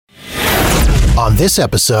on this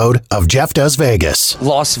episode of Jeff Does Vegas.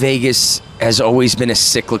 Las Vegas has always been a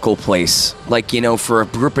cyclical place. For a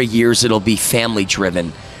group of years, it'll be family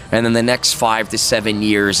driven. And then the next 5 to 7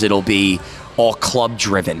 years, it'll be all club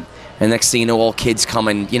driven. And next thing you know, all kids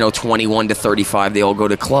coming, 21 to 35, they all go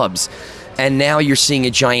to clubs. And now you're seeing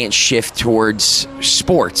a giant shift towards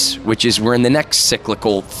sports, which is we're in the next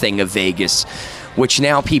cyclical thing of Vegas, which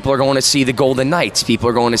now people are going to see the Golden Knights. People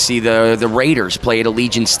are going to see the Raiders play at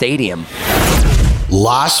Allegiant Stadium.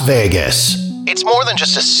 Las Vegas. It's more than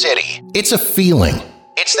just a city. It's a feeling.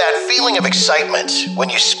 It's that feeling of excitement when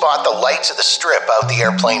you spot the lights of the Strip out the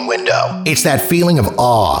airplane window. It's that feeling of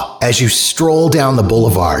awe as you stroll down the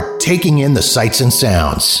boulevard, taking in the sights and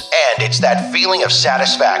sounds. And it's that feeling of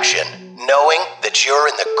satisfaction, knowing that you're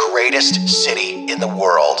in the greatest city in the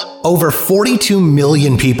world. Over 42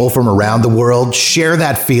 million people from around the world share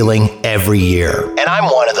that feeling every year. And I'm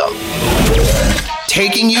one of them.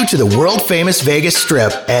 Taking you to the world-famous Vegas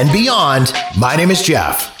Strip and beyond, my name is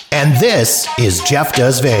Jeff, and this is Jeff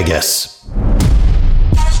Does Vegas.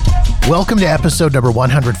 Welcome to episode number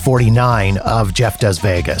 149 of Jeff Does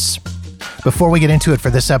Vegas. Before we get into it for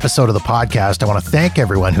this episode of the podcast, I want to thank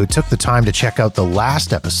everyone who took the time to check out the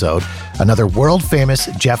last episode, another world-famous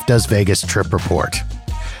Jeff Does Vegas trip report.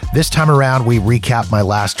 This time around, we recap my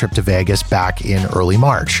last trip to Vegas back in early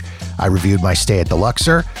March. I reviewed my stay at the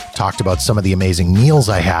Luxor, talked about some of the amazing meals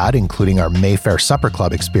I had, including our Mayfair Supper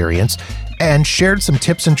Club experience, and shared some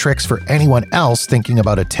tips and tricks for anyone else thinking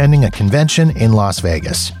about attending a convention in Las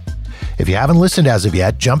Vegas. If you haven't listened as of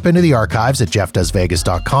yet, jump into the archives at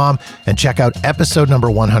jeffdoesvegas.com and check out episode number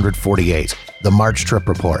 148, the March Trip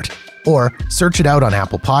Report. Or search it out on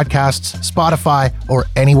Apple Podcasts, Spotify, or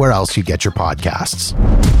anywhere else you get your podcasts.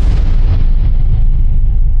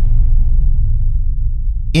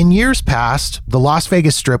 In years past, the Las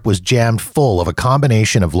Vegas Strip was jammed full of a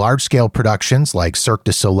combination of large-scale productions like Cirque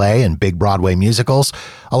du Soleil and big Broadway musicals,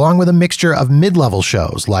 along with a mixture of mid-level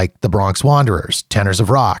shows like the Bronx Wanderers, Tenors of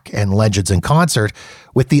Rock, and Legends in Concert,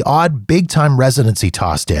 with the odd big-time residency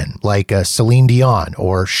tossed in, like Celine Dion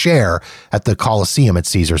or Cher at the Coliseum at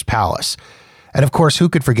Caesars Palace. And of course, who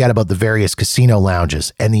could forget about the various casino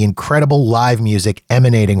lounges and the incredible live music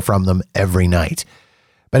emanating from them every night.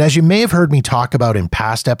 But as you may have heard me talk about in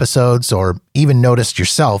past episodes, or even noticed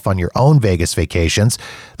yourself on your own Vegas vacations,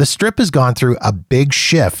 the Strip has gone through a big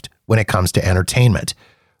shift when it comes to entertainment.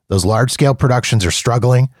 Those large-scale productions are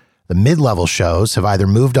struggling. The mid-level shows have either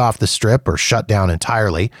moved off the Strip or shut down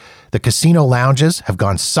entirely. The casino lounges have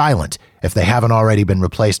gone silent if they haven't already been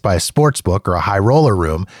replaced by a sports book or a high roller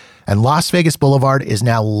room. And Las Vegas Boulevard is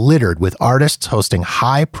now littered with artists hosting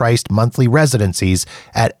high-priced monthly residencies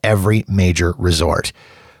at every major resort.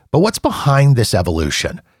 But what's behind this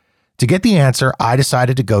evolution? To get the answer, I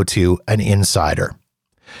decided to go to an insider.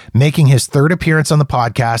 Making his third appearance on the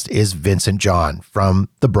podcast is Vincent John from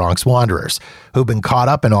the Bronx Wanderers, who've been caught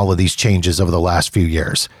up in all of these changes over the last few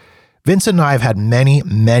years. Vincent and I have had many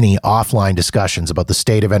offline discussions about the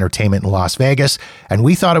state of entertainment in Las Vegas, and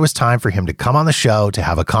we thought it was time for him to come on the show to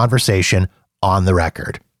have a conversation on the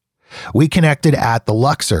record. We connected at the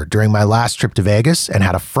Luxor during my last trip to Vegas and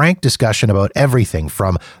had a frank discussion about everything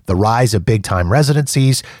from the rise of big-time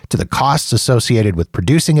residencies to the costs associated with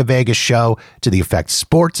producing a Vegas show to the effect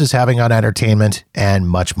sports is having on entertainment and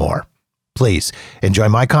much more. Please enjoy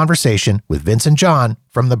my conversation with Vincent John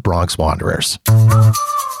from the Bronx Wanderers.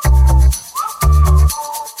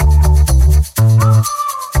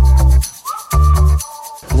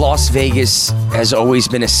 Las Vegas has always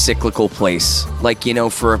been a cyclical place.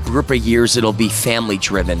 For a group of years, it'll be family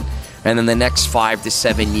driven. And then the next 5 to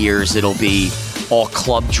 7 years, it'll be all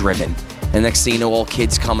club driven. And next thing you know, all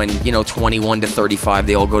kids coming, 21 to 35,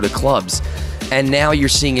 they all go to clubs. And now you're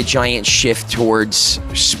seeing a giant shift towards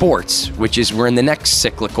sports, which is we're in the next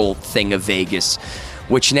cyclical thing of Vegas,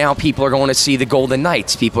 which now people are going to see the Golden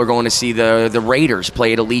Knights. People are going to see the Raiders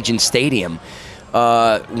play at Allegiant Stadium.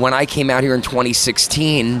 When I came out here in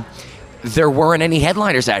 2016, there weren't any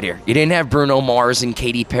headliners out here. You didn't have Bruno Mars and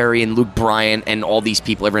Katy Perry and Luke Bryan and all these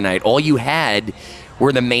people every night. All you had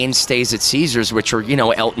were the mainstays at Caesars, which are,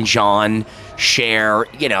 Elton John, Cher,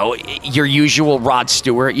 your usual Rod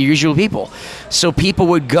Stewart, your usual people. So people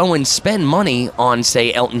would go and spend money on,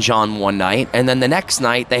 say, Elton John one night, and then the next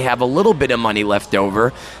night they have a little bit of money left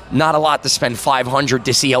over. Not a lot to spend $500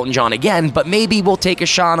 to see Elton John again, but maybe we'll take a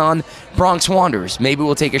shot on Bronx Wanderers. Maybe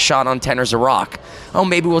we'll take a shot on Tenors of Rock. Oh,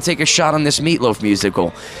 maybe we'll take a shot on this Meatloaf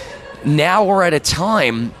musical. Now we're at a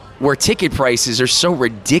time where ticket prices are so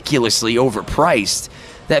ridiculously overpriced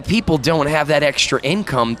that people don't have that extra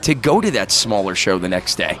income to go to that smaller show the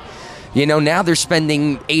next day. You know, now they're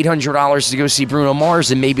spending $800 to go see Bruno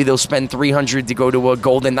Mars, and maybe they'll spend $300 to go to a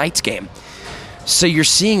Golden Knights game. So you're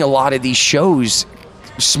seeing a lot of these shows,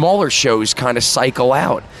 smaller shows, kind of cycle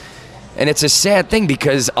out. And it's a sad thing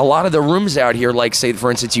because a lot of the rooms out here, like, say,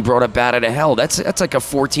 for instance, you brought up Bat Out of Hell, that's like a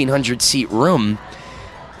 1,400-seat room.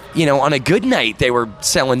 You know, on a good night, they were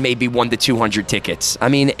selling maybe 100 to 200 tickets. I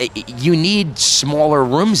mean, you need smaller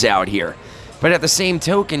rooms out here. But at the same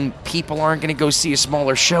token, people aren't going to go see a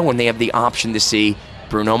smaller show when they have the option to see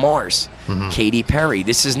Bruno Mars, Katy Perry.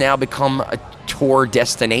 This has now become a tour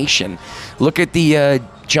destination. Look at the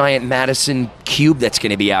giant Madison Cube that's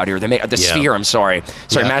going to be out here. The Sphere, I'm sorry.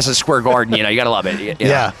 Madison Square Garden, you got to love it.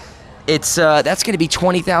 Yeah. It's that's going to be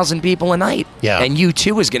 20,000 people a night. Yeah. And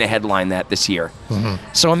U2 is going to headline that this year.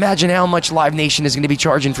 So imagine how much Live Nation is going to be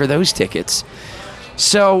charging for those tickets.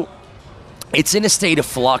 So it's in a state of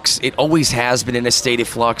flux. It always has been in a state of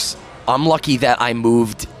flux. I'm lucky that I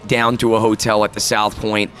moved down to a hotel at the South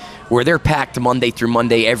Point where they're packed Monday through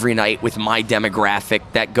Monday every night with my demographic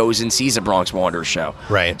that goes and sees a Bronx Wanderers show.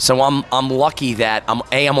 Right. So I'm lucky that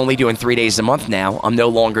I'm only doing 3 days a month now. I'm no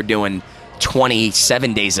longer doing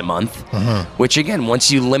 27 days a month, which again,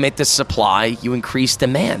 once you limit the supply, you increase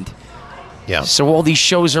demand. Yeah. So all these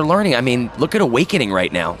shows are learning. I mean, look at Awakening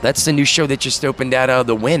right now. That's the new show that just opened out of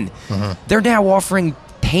the Wynn. They're now offering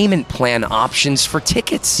payment plan options for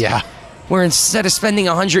tickets. Yeah. Where instead of spending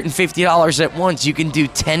 $150 at once, you can do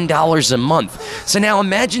 $10 a month. So now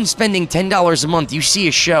imagine spending $10 a month. You see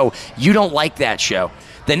a show, you don't like that show.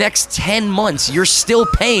 The next 10 months, you're still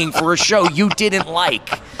paying for a show you didn't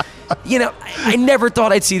like. You know, I never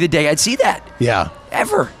thought I'd see the day I'd see that. Yeah.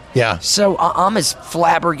 Ever. Yeah. So I'm as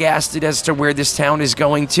flabbergasted as to where this town is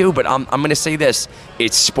going to, but I'm going to say this.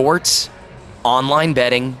 It's sports, online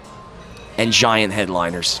betting, and giant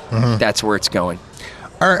headliners. That's where it's going.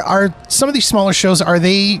 Are some of these smaller shows, are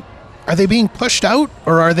they being pushed out,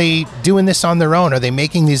 or are they doing this on their own? Are they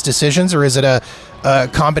making these decisions, or is it a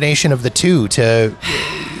combination of the two to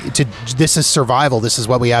this is survival, this is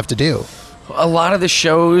what we have to do? A lot of the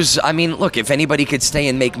shows, I mean, look, if anybody could stay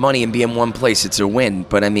and make money and be in one place, it's a win.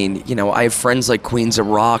 But I mean, you know, I have friends like Queens of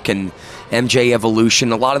Rock and MJ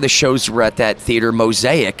Evolution. A lot of the shows were at that theater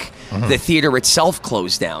Mosaic. The theater itself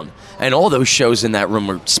closed down. And all those shows in that room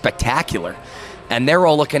were spectacular. And they're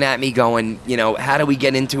all looking at me going, you know, how do we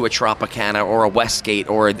get into a Tropicana or a Westgate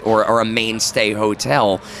or a Mainstay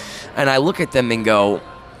hotel? And I look at them and go,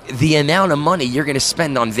 the amount of money you're going to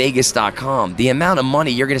spend on Vegas.com, the amount of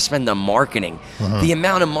money you're going to spend on marketing, the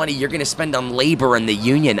amount of money you're going to spend on labor and the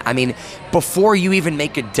union. I mean, before you even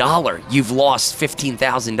make $1, you've lost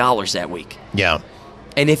 $15,000 that week. Yeah.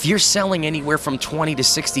 And if you're selling anywhere from 20 to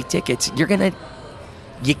 60 tickets,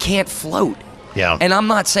 you can't float. Yeah. And I'm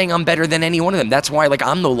not saying I'm better than any one of them. That's why, like,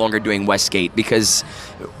 I'm no longer doing Westgate, because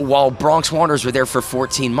while Bronx Wanderers were there for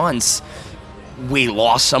 14 months, we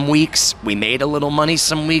lost some weeks, we made a little money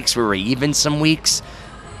some weeks, we were even some weeks,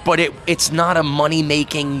 but it's not a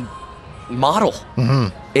money-making model.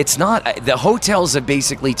 It's not. The hotels have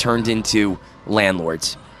basically turned into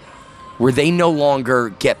landlords, where they no longer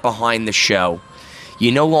get behind the show.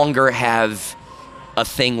 You no longer have a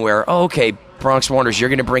thing where, oh, okay, Bronx Wanderers, you're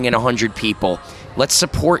going to bring in 100 people. Let's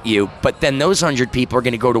support you, but then those 100 people are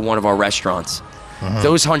going to go to one of our restaurants.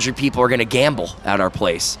 Those 100 people are going to gamble at our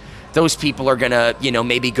place. Those people are going to, you know,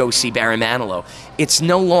 maybe go see Barry Manilow. It's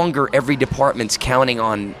no longer every department's counting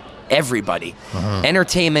on everybody.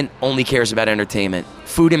 Entertainment only cares about entertainment.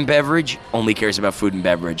 Food and beverage only cares about food and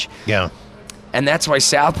beverage. Yeah. And that's why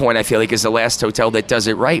South Point, I feel like, is the last hotel that does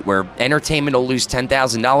it right, where entertainment will lose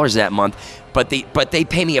 $10,000 that month, but they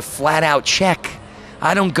pay me a flat-out check.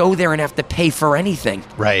 I don't go there and have to pay for anything.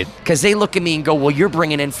 Right. Because they look at me and go, well, you're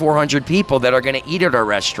bringing in 400 people that are going to eat at our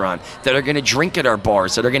restaurant, that are going to drink at our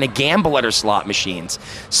bars, that are going to gamble at our slot machines.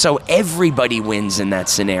 So everybody wins in that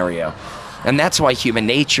scenario. And that's why Human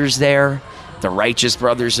Nature's there, the Righteous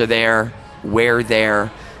Brothers are there, we're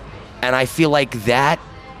there. And I feel like that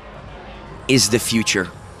is the future.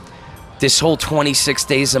 This whole 26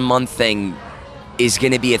 days a month thing is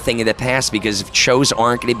going to be a thing of the past, because if shows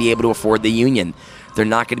aren't going to be able to afford the union, they're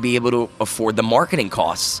not going to be able to afford the marketing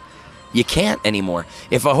costs. You can't anymore.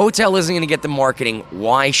 If a hotel isn't going to get the marketing,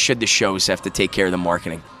 why should the shows have to take care of the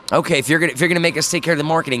marketing? Okay, if you're going to make us take care of the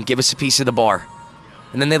marketing, give us a piece of the bar.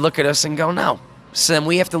 And then they look at us and go, no. So then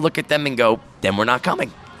we have to look at them and go, then we're not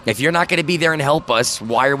coming. If you're not going to be there and help us,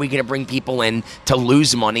 why are we going to bring people in to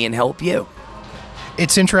lose money and help you?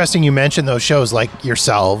 It's interesting you mentioned those shows like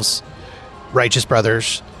yourselves, Righteous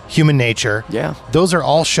Brothers, Human Nature. Yeah. Those are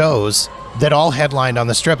all shows that all headlined on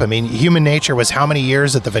the Strip. I mean, Human Nature was how many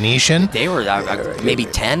years at the Venetian? They were maybe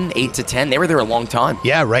 8 to 10. They were there a long time.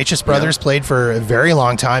 Yeah, Righteous Brothers played for a very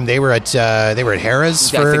long time. They were at Harrah's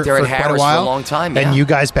for quite a while. For a long time. Yeah. And you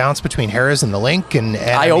guys bounced between Harrah's and the Link. And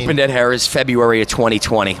I opened at Harrah's February of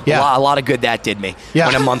 2020. Yeah. A lot of good that did me. Yeah.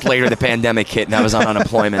 When a month later the pandemic hit and I was on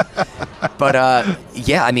unemployment. But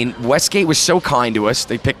yeah, I mean, Westgate was so kind to us.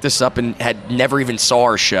 They picked us up and had never even saw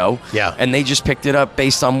our show. Yeah. And they just picked it up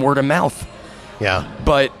based on word of mouth. Yeah.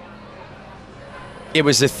 But it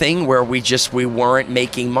was a thing where we weren't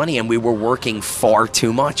making money and we were working far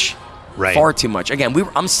too much. Right. Far too much. Again,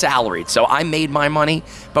 I'm salaried, so I made my money,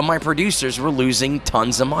 but my producers were losing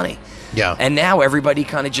tons of money. Yeah. And now everybody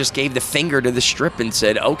kind of just gave the finger to the Strip and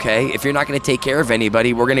said, okay, if you're not going to take care of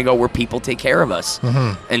anybody, we're going to go where people take care of us.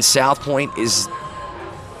 Mm-hmm. And South Point is,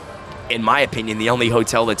 in my opinion, the only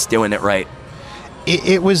hotel that's doing it right.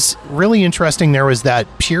 It was really interesting. There was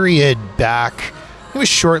that period back, it was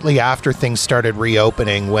shortly after things started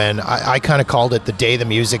reopening, when I kind of called it the day the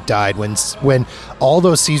music died, when all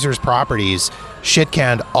those Caesars properties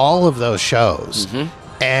shit-canned all of those shows.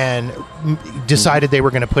 Mm-hmm. And decided they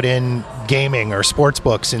were going to put in gaming or sports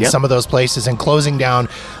books in some of those places, and closing down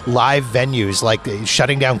live venues, like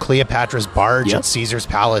shutting down Cleopatra's Barge at Caesar's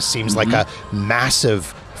Palace seems like a massive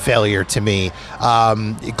failure to me.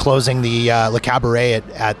 Closing the Le Cabaret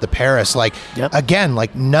at the Paris, again,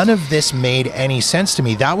 like none of this made any sense to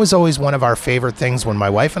me. That was always one of our favorite things when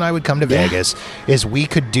my wife and I would come to Vegas, is we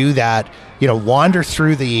could do that, wander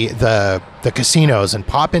through the casinos and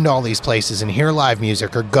pop into all these places and hear live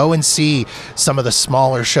music, or go and see some of the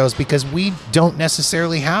smaller shows, because we don't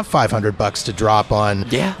necessarily have $500 to drop on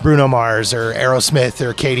Bruno Mars or Aerosmith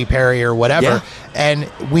or Katy Perry or whatever. Yeah.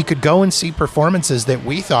 And we could go and see performances that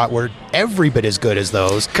we thought were every bit as good as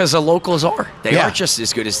those. Because the locals are. They are just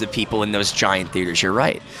as good as the people in those giant theaters. You're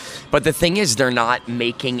right. But the thing is, they're not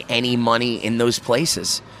making any money in those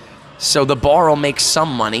places. So the bar will make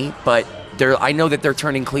some money, but I know that they're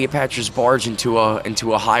turning Cleopatra's Barge into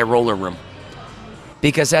a high roller room,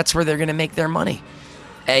 because that's where they're going to make their money.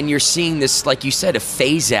 And you're seeing this, like you said, a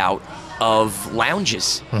phase out of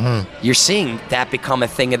lounges. Mm-hmm. You're seeing that become a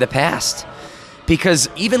thing of the past. Because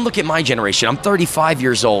even look at my generation. I'm 35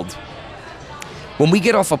 years old. When we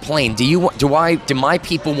get off a plane, do my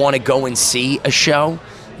people want to go and see a show?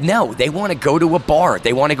 No, they want to go to a bar.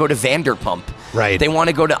 They want to go to Vanderpump. Right. They want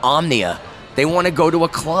to go to Omnia. They want to go to a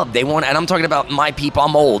club. And I'm talking about my people.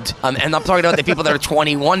 I'm old. And I'm talking about the people that are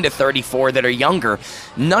 21 to 34 that are younger.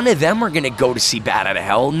 None of them are going to go to see Bat Out of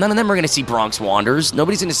Hell. None of them are going to see Bronx Wanderers.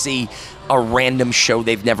 Nobody's going to see a random show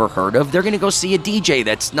they've never heard of. They're going to go see a DJ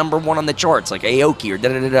that's number one on the charts, like Aoki or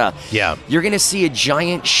da-da-da-da. Yeah. You're going to see a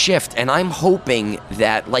giant shift. And I'm hoping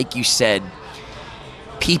that, like you said,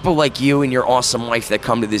 people like you and your awesome wife that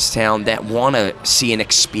come to this town that want to see an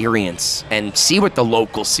experience and see what the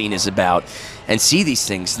local scene is about and see these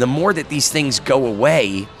things. The more that these things go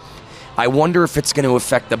away, I wonder if it's going to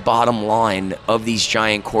affect the bottom line of these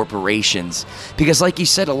giant corporations. Because like you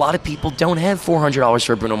said, a lot of people don't have $400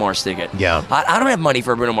 for a Bruno Mars ticket. Yeah. I don't have money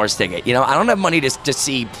for a Bruno Mars ticket. I don't have money to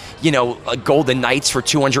see, Golden Knights for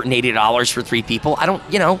 $280 for 3 people. I don't,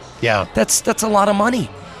 Yeah. That's a lot of money.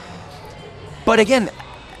 But again,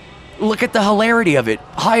 look at the hilarity of it.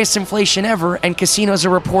 Highest inflation ever, and casinos are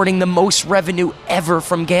reporting the most revenue ever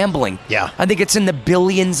from gambling. Yeah. I think it's in the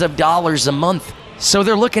billions of dollars a month. So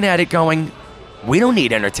they're looking at it going, we don't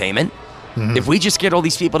need entertainment. Mm-hmm. If we just get all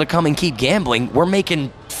these people to come and keep gambling, we're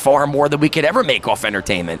making far more than we could ever make off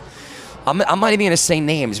entertainment. I'm not even going to say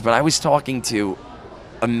names, but I was talking to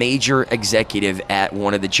a major executive at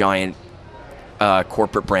one of the giant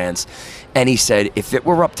corporate brands, and he said, if it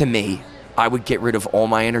were up to me, I would get rid of all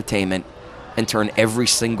my entertainment and turn every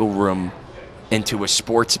single room into a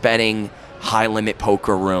sports betting, high-limit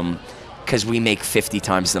poker room, because we make 50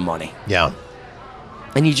 times the money. Yeah.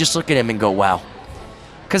 And you just look at him and go, wow.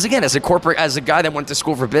 Because again, as a guy that went to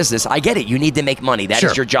school for business, I get it. You need to make money. That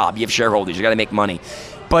is your job. You have shareholders. You got to make money.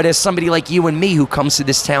 But as somebody like you and me who comes to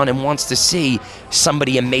this town and wants to see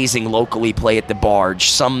somebody amazing locally play at the Barge,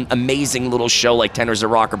 some amazing little show like Tenors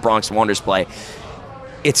of Rock or Bronx Wanderers play,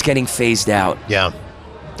 it's getting phased out. Yeah.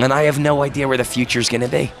 And I have no idea where the future's going to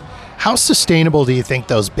be. How sustainable do you think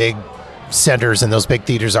those big centers and those big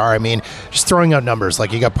theaters are? I mean, just throwing out numbers,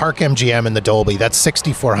 like you got Park MGM and the Dolby, that's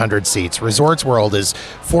 6,400 seats. Resorts World is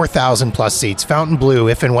 4,000 plus seats. Fontainebleau,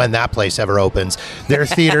 if and when that place ever opens, their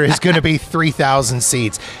theater is going to be 3,000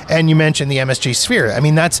 seats. And you mentioned the MSG Sphere. I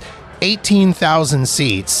mean, that's 18,000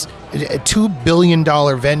 seats a $2 billion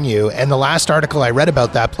venue. And the last article I read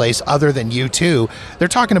about that place, other than U2, they're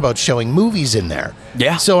talking about showing movies in there.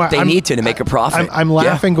 Yeah, so they need to make a profit. I'm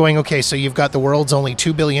laughing going, okay, so you've got the world's only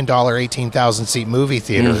 $2 billion, 18,000 seat movie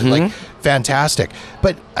theater. Like, fantastic.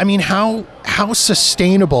 But I mean, how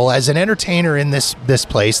sustainable as an entertainer in this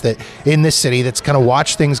place, that in this city that's kind of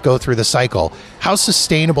watched things go through the cycle, how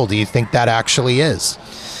sustainable do you think that actually is?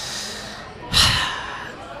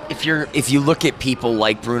 If you look at people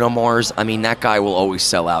like Bruno Mars, I mean, that guy will always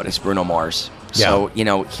sell out as Bruno Mars. So, you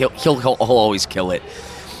know, he'll always kill it.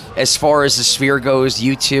 As far as the Sphere goes,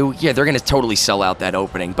 U2, yeah, they're going to totally sell out that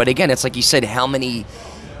opening. But again, it's like you said, how many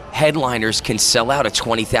headliners can sell out a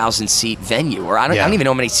 20,000 seat venue? Or I don't even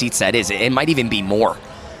know how many seats that is. It might even be more.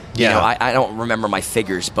 You know, I don't remember my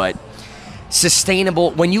figures, but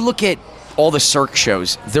sustainable. When you look at all the Cirque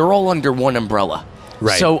shows, they're all under one umbrella.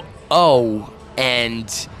 Right. So, and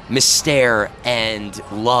Mystère and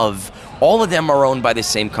Love, all of them are owned by the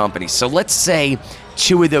same company. So let's say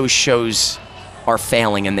 2 of those shows are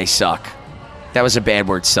failing and they suck. That was a bad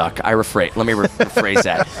word, suck. Let me rephrase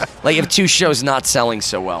that. Like, if 2 shows not selling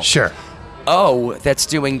so well. Sure. That's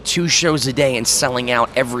doing 2 shows a day and selling out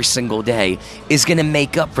every single day is going to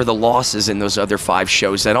make up for the losses in those other 5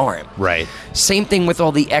 shows that aren't. Right. Same thing with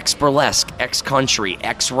all the ex-burlesque, ex-country,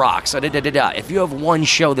 ex-rock. So If you have one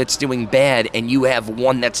show that's doing bad and you have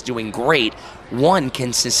one that's doing great, one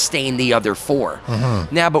can sustain the other 4.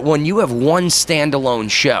 Now, but when you have one standalone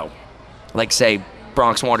show, like, say,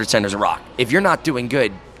 Bronx Wander Centers of Rock, if you're not doing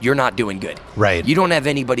good, you're not doing good. Right. You don't have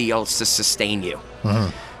anybody else to sustain you.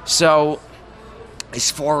 So, as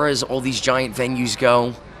far as all these giant venues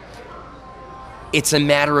go, it's a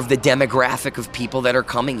matter of the demographic of people that are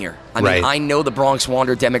coming here. I mean, I know the Bronx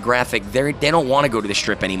Wander demographic. They don't want to go to the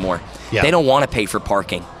Strip anymore. Yeah. They don't want to pay for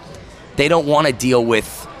parking. They don't want to deal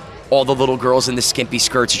with all the little girls in the skimpy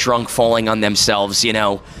skirts drunk falling on themselves, you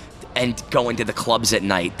know, and going to the clubs at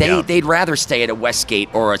night. They'd rather stay at a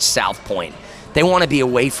Westgate or a South Point. They want to be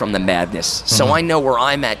away from the madness. So I know where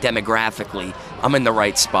I'm at demographically. I'm in the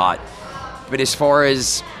right spot. But as far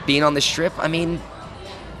as being on the Strip, I mean,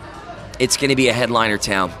 it's going to be a headliner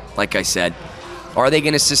town, like I said. Are they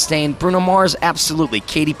going to sustain Bruno Mars? Absolutely.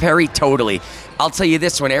 Katy Perry? Totally. I'll tell you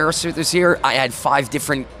this, when Aerosmith was here, I had 5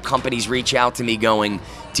 different companies reach out to me going,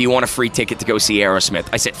 do you want a free ticket to go see Aerosmith?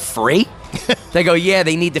 I said, free? They go, yeah,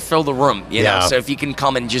 they need to fill the room, you know, so if you can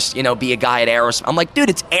come and just, you know, be a guy at Aerosmith. I'm like, dude,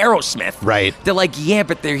 it's Aerosmith. Right. They're like, yeah,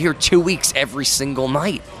 but they're here 2 weeks every single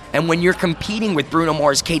night. And when you're competing with Bruno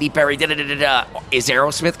Mars, Katy Perry, is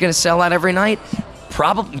Aerosmith going to sell out every night?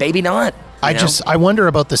 Probably, maybe not. I wonder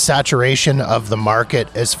about the saturation of the market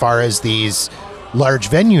as far as these large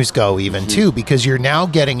venues go, even too, because you're now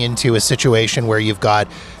getting into a situation where you've got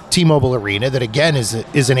T-Mobile Arena, that again is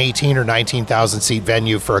an 18 or 19,000 seat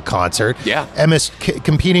venue for a concert. Yeah.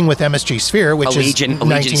 Competing with MSG Sphere, which is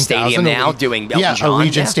Allegiant Stadium now doing Elton John.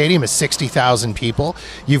 Allegiant Stadium is 60,000 people.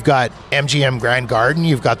 You've got MGM Grand Garden,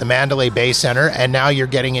 you've got the Mandalay Bay Center, and now you're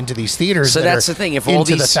getting into these theaters. So that's the thing. If all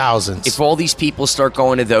the thousands. If all these people start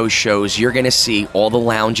going to those shows, you're going to see all the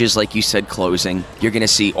lounges, like you said, closing. You're going to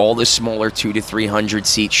see all the smaller 200 to 300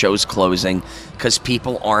 seat shows closing because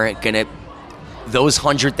people aren't going to. Those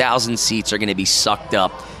 100,000 seats are going to be sucked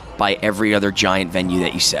up by every other giant venue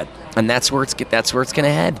that you said, and that's where it's going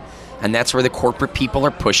to head, and that's where the corporate people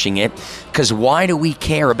are pushing it. Because why do we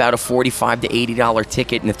care about a $45 to $80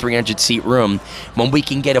 ticket in a 300-seat room when we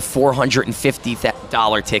can get a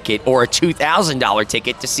 $450 ticket or a $2,000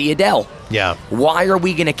 ticket to see Adele? Yeah. Why are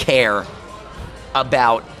we going to care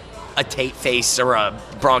about a Tate Face or a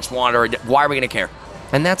Bronx Wander? Why are we going to care?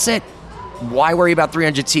 And that's it. Why worry about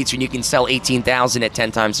 300 seats when you can sell 18,000 at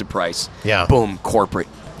 10 times the price? Yeah. Boom, corporate.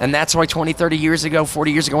 And that's why 20, 30 years ago,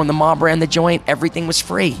 40 years ago, when the mob ran the joint, everything was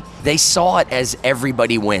free. They saw it as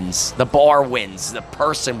everybody wins. The bar wins, the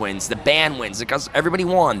person wins, the band wins, because everybody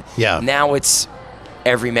won. Yeah. Now it's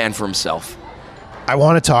every man for himself. I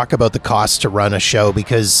want to talk about the cost to run a show,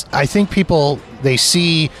 because I think people, they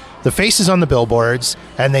see the faces on the billboards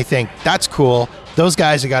and they think, that's cool. Those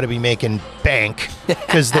guys have got to be making bank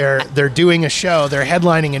because they're doing a show. They're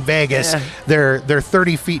headlining in Vegas. Yeah. They're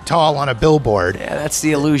 30 feet tall on a billboard. Yeah, that's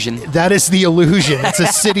the illusion. That is the illusion. It's a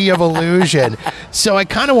city of illusion. So I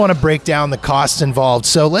kind of want to break down the costs involved.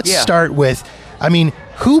 So let's start with, I mean,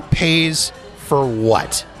 who pays for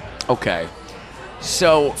what? Okay.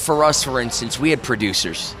 So for us, for instance, we had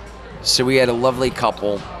producers. So we had a lovely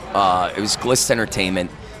couple. It was Glitz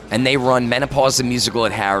Entertainment. And they run Menopause the Musical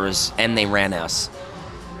at Harrah's, and they ran us.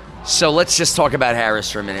 So let's just talk about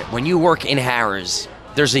Harrah's for a minute. When you work in Harrah's,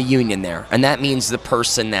 there's a union there. And that means the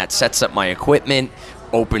person that sets up my equipment,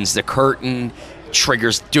 opens the curtain,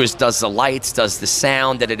 does the lights, does the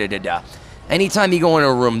sound, da-da-da-da-da. Anytime you go in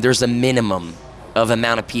a room, there's a minimum of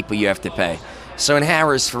amount of people you have to pay. So in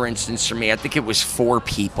Harrah's, for instance, for me, I think it was 4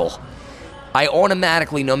 people. I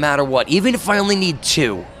automatically, no matter what, even if I only need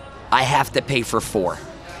 2, I have to pay for 4.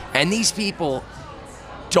 And these people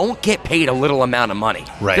don't get paid a little amount of money.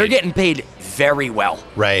 Right. They're getting paid very well.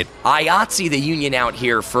 Right. IATSE, the union out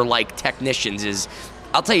here for like technicians, is,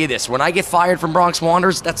 I'll tell you this, when I get fired from Bronx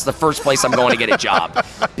Wanderers, that's the first place I'm going to get a job.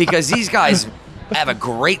 Because these guys have a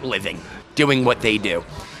great living doing what they do.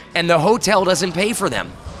 And the hotel doesn't pay for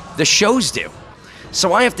them. The shows do.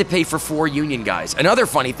 So I have to pay for 4 union guys. Another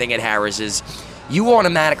funny thing at Harrah's is you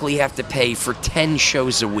automatically have to pay for 10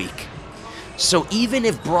 shows a week. So even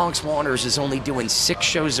if Bronx Wanderers is only doing 6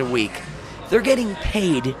 shows a week, they're getting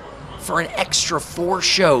paid for an extra 4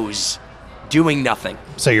 shows doing nothing.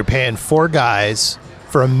 So you're paying 4 guys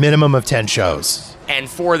for a minimum of 10 shows. And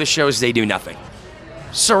 4 of the shows, they do nothing.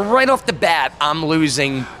 So right off the bat, I'm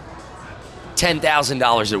losing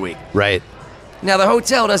 $10,000 a week. Right. Now, the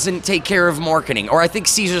hotel doesn't take care of marketing, or I think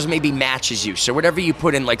Caesars maybe matches you. So whatever you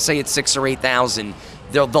put in, like say it's 6,000 or 8,000,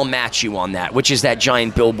 they'll match you on that, which is that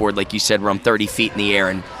giant billboard, like you said, where I'm 30 feet in the air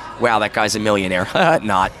and, wow, that guy's a millionaire.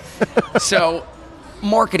 Not. So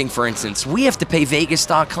marketing, for instance, we have to pay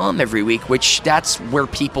Vegas.com every week, which that's where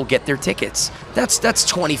people get their tickets. That's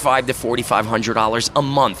 $2,500 to $4,500 a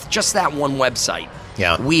month, just that one website.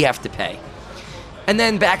 Yeah. We have to pay. And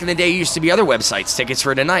then back in the day, it used to be other websites, tickets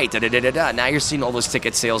for tonight, da-da-da-da-da. Now you're seeing all those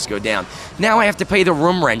ticket sales go down. Now I have to pay the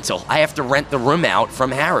room rental. I have to rent the room out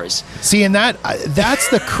from Harrah's. See, and that's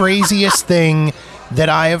the craziest thing that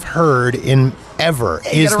I have heard in ever,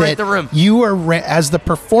 you is gotta rent that the room. You are, as the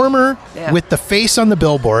performer Yeah. with the face on the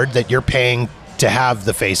billboard that you're paying to have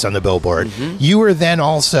the face on the billboard, you are then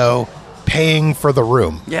also paying for the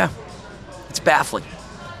room. Yeah. It's baffling.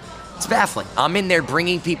 It's baffling. I'm in there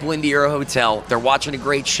bringing people into your hotel. They're watching a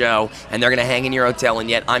great show, and they're going to hang in your hotel, and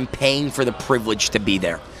yet I'm paying for the privilege to be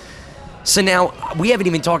there. So now, we haven't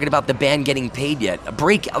even talked about the band getting paid yet. A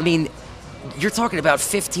break, I mean, you're talking about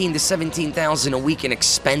 $15,000 to $17,000 a week in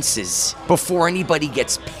expenses before anybody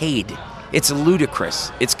gets paid. It's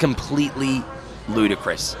ludicrous. It's completely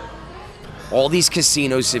ludicrous. All these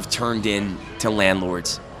casinos have turned into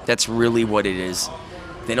landlords. That's really what it is.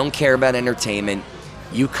 They don't care about entertainment.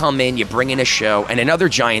 You come in, you bring in a show, and another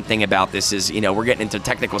giant thing about this is, we're getting into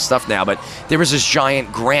technical stuff now, but there was this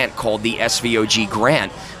giant grant called the SVOG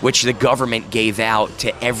grant, which the government gave out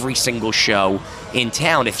to every single show in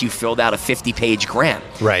town if you filled out a 50-page grant.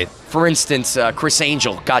 Right. For instance, Chris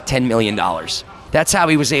Angel got $10 million. That's how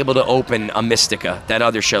he was able to open a Mystica, that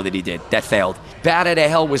other show that he did, that failed. Bat Out of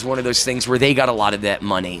Hell was one of those things where they got a lot of that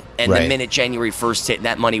money, and the minute January 1st hit and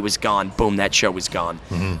that money was gone, boom, that show was gone.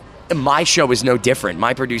 Mm-hmm. My show is no different.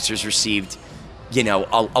 My producers received,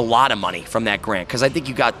 a lot of money from that grant because I think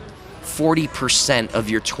you got 40% of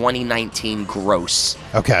your 2019 gross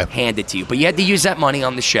handed to you. But you had to use that money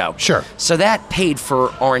on the show. Sure. So that paid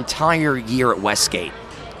for our entire year at Westgate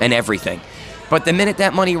and everything. But the minute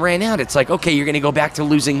that money ran out, it's like, okay, you're going to go back to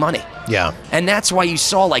losing money. Yeah. And that's why you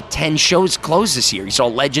saw like 10 shows close this year. You saw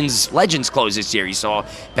Legends close this year. You saw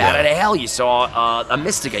Bat Out of Hell. You saw a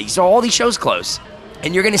Mystica. You saw all these shows close.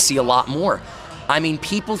 And you're going to see a lot more. I mean,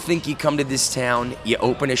 people think you come to this town, you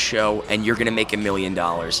open a show, and you're going to make $1 million.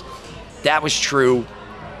 That was true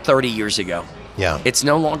 30 years ago. Yeah. It's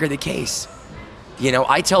no longer the case.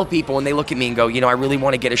 I tell people when they look at me and go, I really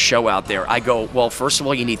want to get a show out there. I go, well, first of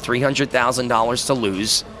all, you need $300,000 to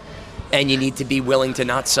lose, and you need to be willing to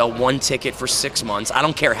not sell one ticket for 6 months. I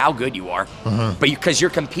don't care how good you are, but because you're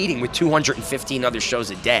competing with 215 other shows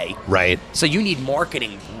a day. Right. So you need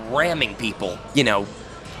marketing ramming people,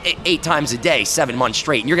 8 times a day, 7 months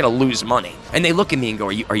straight, and you're going to lose money. And they look at me and go,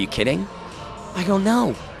 are you kidding? I go,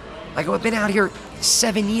 no. I go, I've been out here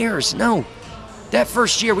 7 years. No. That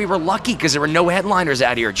first year we were lucky because there were no headliners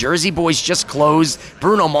out here. Jersey Boys just closed.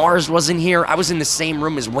 Bruno Mars wasn't here. I was in the same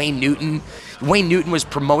room as Wayne Newton. Wayne Newton was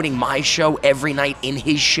promoting my show every night in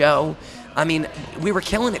his show. I mean, we were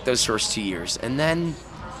killing it those first 2 years. And then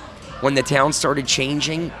when the town started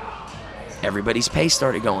changing, everybody's pay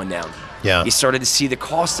started going down. Yeah. You started to see the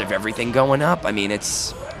cost of everything going up. I mean,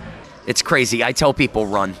 it's crazy. I tell people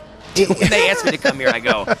run. When they ask me to come here, I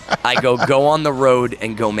go on the road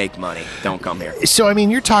and go make money. Don't come here. So, I mean,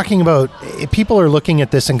 you're talking about, people are looking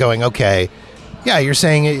at this and going, okay, yeah, you're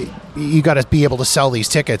saying you got to be able to sell these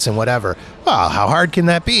tickets and whatever. Well, how hard can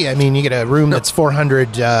that be? I mean, you get a room that's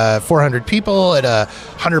 400 people at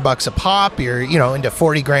 $100 a pop. You're, into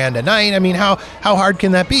 $40,000 a night. I mean, how hard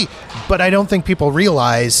can that be? But I don't think people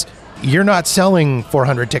realize you're not selling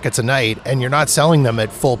 400 tickets a night, and you're not selling them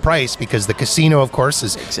at full price because the casino, of course,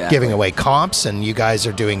 is giving away comps, and you guys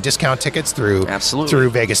are doing discount tickets through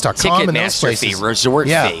Vegas.com and those places. Ticketmaster fee, resort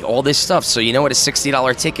fee, all this stuff. So you know what? A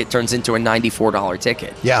 $60 ticket turns into a $94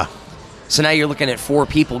 ticket. Yeah. So now you're looking at 4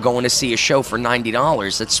 people going to see a show for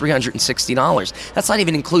 $90. That's $360. That's not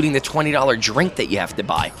even including the $20 drink that you have to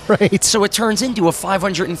buy. Right. So it turns into a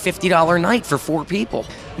 $550 night for 4 people.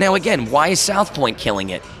 Now again, why is South Point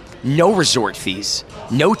killing it? No resort fees,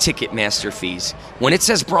 no Ticketmaster fees. When it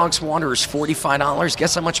says Bronx Wanderers $45,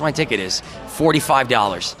 guess how much my ticket is?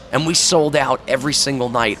 $45. And we sold out every single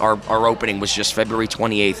night. Our opening was just February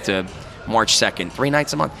 28th to March 2nd, 3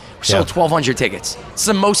 nights a month. We sold 1,200 tickets. It's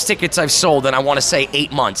the most tickets I've sold in, I want to say,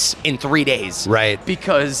 8 months in 3 days. Right.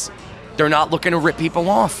 Because they're not looking to rip people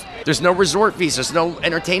off. There's no resort fees. There's no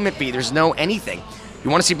entertainment fee. There's no anything.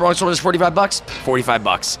 You want to see Bronx Wanderers $45?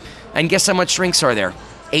 $45. And guess how much drinks are there?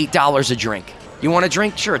 $8 a drink. You want a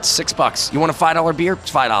drink? Sure, it's $6. You want a $5 beer?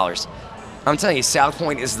 It's $5. I'm telling you, South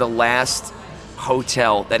Point is the last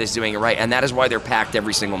hotel that is doing it right, and that is why they're packed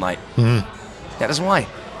every single night. Mm-hmm. That is why.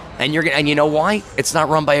 And you know why? It's not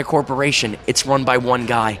run by a corporation. It's run by one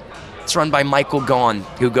guy. It's run by Michael Gaughan,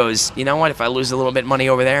 who goes, you know what? If I lose a little bit of money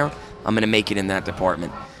over there, I'm going to make it in that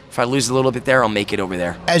department. If I lose a little bit there, I'll make it over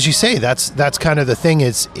there. As you say, that's kind of the thing.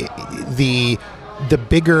 Is the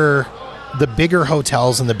bigger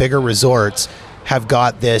hotels and the bigger resorts have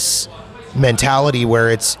got this mentality where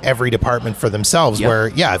it's every department for themselves. Yep.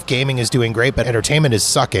 Where, if gaming is doing great, but entertainment is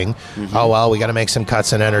sucking. Mm-hmm. Oh, well, we got to make some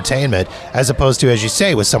cuts in entertainment. As opposed to, as you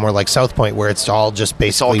say, with somewhere like South Point, where it's all just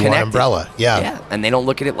basically one umbrella. Yeah. And they don't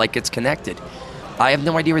look at it like it's connected. I have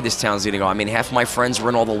no idea where this town's going to go. I mean, half of my friends were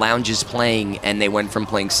in all the lounges playing, and they went from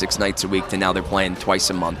playing 6 nights a week to now they're playing twice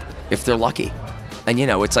a month, if they're lucky. And,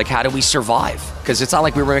 it's like, how do we survive? Because it's not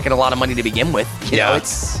like we were making a lot of money to begin with. You know,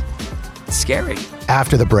 it's scary.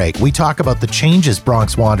 After the break, we talk about the changes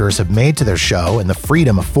Bronx Wanderers have made to their show and the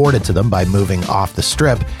freedom afforded to them by moving off the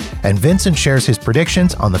Strip. And Vincent shares his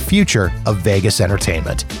predictions on the future of Vegas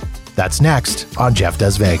entertainment. That's next on Jeff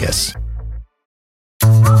Does Vegas.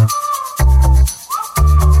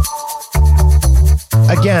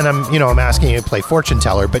 Again, I'm asking you to play fortune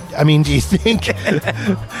teller, but I mean, do you think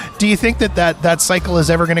that cycle is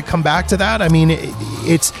ever going to come back to that? I mean,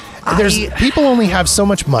 people only have so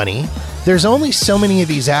much money. There's only so many of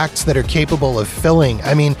these acts that are capable of filling.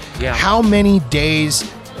 I mean, how many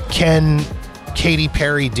days can Katy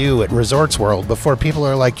Perry do at Resorts World before people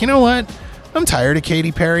are like, you know what? I'm tired of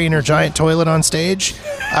Katy Perry and her giant toilet on stage.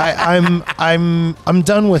 I'm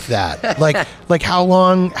done with that. Like how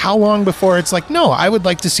long before it's like, no, I would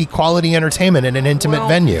like to see quality entertainment in an intimate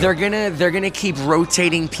venue. They're gonna keep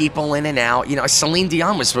rotating people in and out. Celine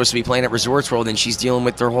Dion was supposed to be playing at Resorts World, and she's dealing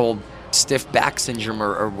with their whole stiff back syndrome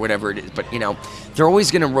or whatever it is. But they're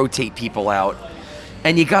always gonna rotate people out,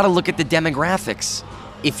 and you got to look at the demographics.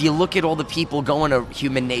 If you look at all the people going to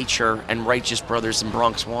Human Nature and Righteous Brothers and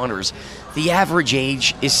Bronx Wanderers, the average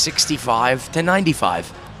age is 65 to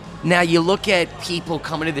 95. Now you look at people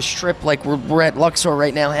coming to the Strip, like we're at Luxor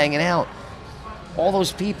right now hanging out. All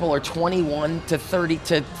those people are 21 to 30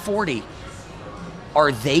 to 40.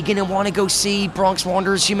 Are they going to want to go see Bronx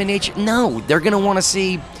Wanderers, Human Nature? No, they're going to want to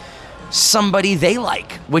see somebody they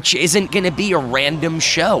like, which isn't going to be a random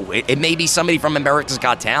show. It may be somebody from America's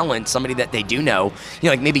Got Talent, somebody that they do know,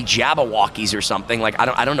 like maybe Jabberwockies or something. Like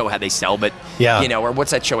I don't know how they sell, but or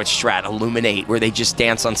what's that show at Strat, Illuminate, where they just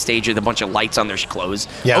dance on stage with a bunch of lights on their clothes.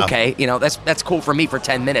 Yeah. Okay, that's cool for me for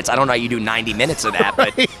 10 minutes. I don't know how you do 90 minutes of that,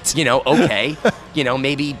 right. But okay,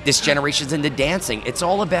 maybe this generation's into dancing. It's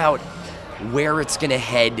all about where it's going to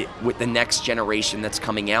head with the next generation that's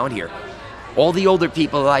coming out here. All the older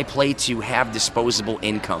people that I play to have disposable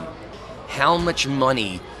income. How much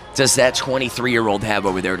money does that 23-year-old have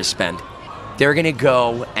over there to spend? They're going to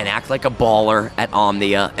go and act like a baller at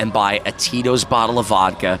Omnia and buy a Tito's bottle of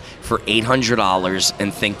vodka for $800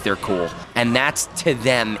 and think they're cool. And that's, to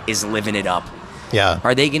them, is living it up. Yeah.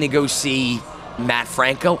 Are they going to go see Matt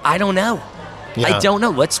Franco? I don't know. Yeah. I don't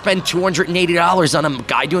know. Let's spend $280 on a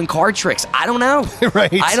guy doing card tricks. I don't know.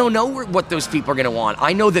 Right. I don't know what those people are going to want.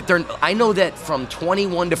 I know that from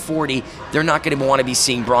 21 to 40, they're not going to want to be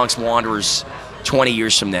seeing Bronx Wanderers 20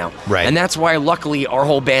 years from now. Right. And that's why, luckily, our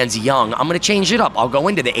whole band's young. I'm going to change it up. I'll go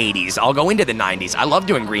into the 80s. I'll go into the 90s. I love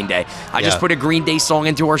doing Green Day. I just put a Green Day song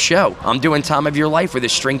into our show. I'm doing Time of Your Life with a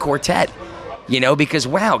string quartet. Because,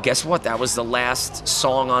 wow, guess what? That was the last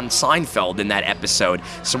song on Seinfeld in that episode.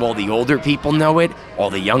 So all the older people know it, all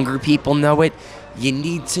the younger people know it. You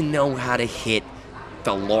need to know how to hit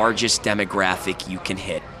the largest demographic you can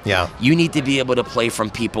hit. Yeah. You need to be able to play from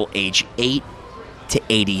people age 8 to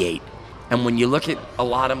 88. And when you look at a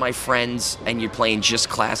lot of my friends and you're playing just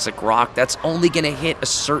classic rock, that's only going to hit a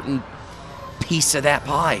certain piece of that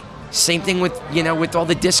pie. Same thing with, with all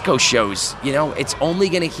the disco shows. It's only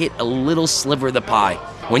going to hit a little sliver of the pie.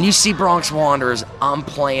 When you see Bronx Wanderers, I'm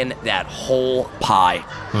playing that whole pie.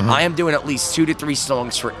 Mm-hmm. I am doing at least 2 to 3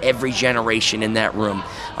 songs for every generation in that room.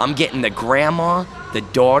 I'm getting the grandma, the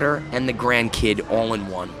daughter, and the grandkid all in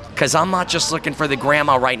one. Because I'm not just looking for the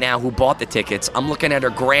grandma right now who bought the tickets. I'm looking at her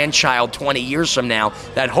grandchild 20 years from now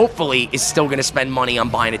that hopefully is still going to spend money on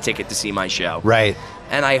buying a ticket to see my show. Right.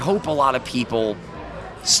 And I hope a lot of people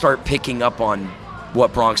start picking up on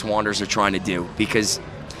what Bronx Wanderers are trying to do, because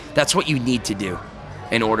that's what you need to do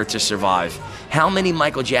in order to survive. How many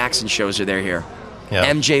Michael Jackson shows are there here? Yeah.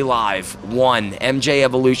 MJ Live, 1. MJ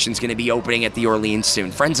Evolution's going to be opening at the Orleans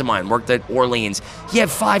soon. Friends of mine worked at Orleans. You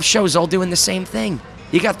have 5 shows all doing the same thing.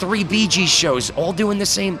 You got 3 Bee Gees shows all doing the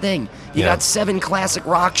same thing. You got 7 classic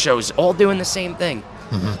rock shows all doing the same thing.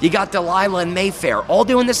 Mm-hmm. You got Delilah and Mayfair all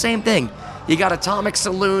doing the same thing. You got Atomic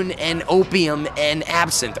Saloon and Opium and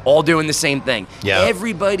Absinthe all doing the same thing. Yeah.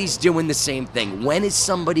 Everybody's doing the same thing. When is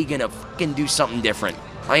somebody going to fucking do something different?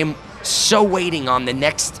 I am so waiting on the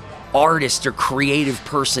next artist or creative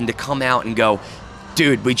person to come out and go,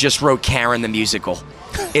 dude, we just wrote Karen the Musical.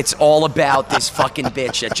 It's all about this fucking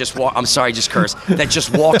bitch that just I'm sorry, just curse. That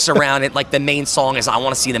just walks around and like the main song is I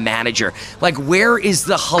Want to See the Manager. Like, where is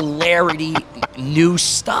the hilarity new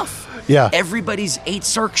stuff? Yeah. Everybody's 8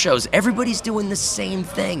 Cirque shows. Everybody's doing the same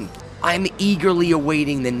thing. I'm eagerly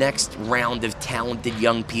awaiting the next round of talented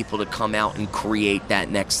young people to come out and create that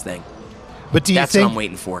next thing. But do you That's think, what I'm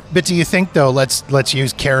waiting for. But do you think, though, let's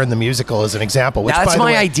use Karen the Musical as an example. Which, that's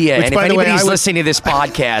my idea. And if anybody's way, listening to this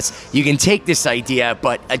podcast, you can take this idea,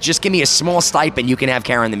 but just give me a small stipend. You can have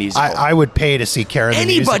Karen the Musical. I would pay to see Karen the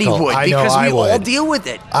Musical. Anybody would, because we all deal with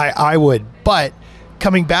it. I would. But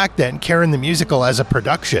coming back then, Karen the Musical as a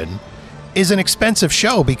production is an expensive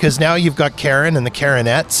show, because now you've got Karen and the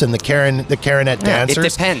Karenettes and the Karenette dancers. It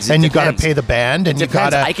depends. And you've got to pay the band, and you've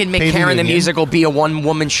got to I can make Karen the Musical be a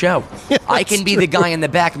one-woman show. Yeah, I can be the guy in the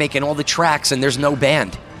back making all the tracks, and there's no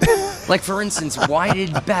band. Like, for instance, why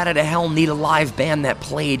did Bat Out of Hell need a live band that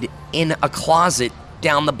played in a closet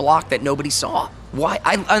down the block that nobody saw? Why?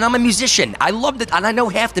 And I'm a musician. I love it, and I know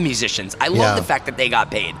half the musicians. I love the fact that they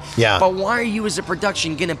got paid. Yeah. But why are you, as a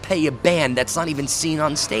production, going to pay a band that's not even seen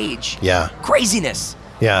on stage? Yeah. Craziness.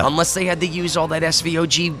 Yeah. Unless they had to use all that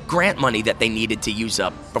SVOG grant money that they needed to use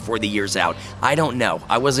up before the year's out. I don't know.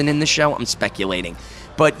 I wasn't in the show. I'm speculating.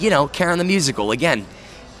 But, Karen the Musical, again,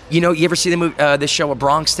 you ever see the show A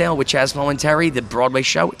Bronx Tale with Chazmo and Terry, the Broadway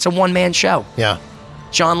show? It's a one-man show. Yeah.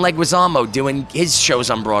 John Leguizamo doing his shows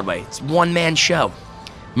on Broadway. It's one-man show.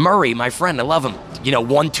 Murray, my friend, I love him.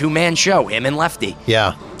 1-2-man show, him and Lefty.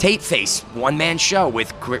 Yeah. Tape Face, one-man show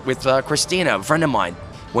with Christina, a friend of mine.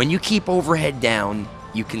 When you keep overhead down,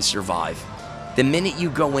 you can survive. The minute you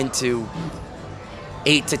go into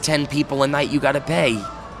 8 to 10 people a night you got to pay,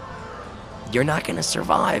 you're not going to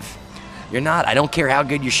survive. You're not. I don't care how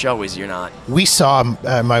good your show is. You're not. We saw,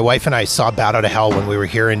 my wife and I saw Bat Out of Hell when we were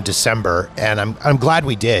here in December, and I'm glad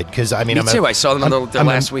we did, because I mean, Me too. I saw them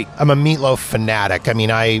last week. I'm a Meatloaf fanatic. I mean,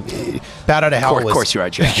 Bat Out of Hell. Of course you are,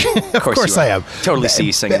 Jay. Of course I am. Totally see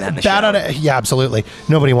you singing that in the show. Yeah, absolutely.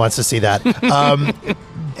 Nobody wants to see that.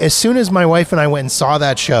 As soon as my wife and I went and saw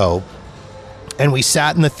that show, and we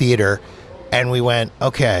sat in the theater, and we went,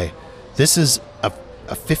 okay, this is a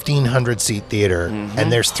 1,500 seat theater,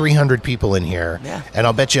 and there's 300 people in here, and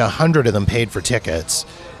I'll bet you 100 of them paid for tickets,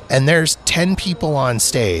 and there's 10 people on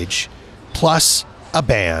stage, plus a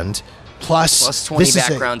band, plus 20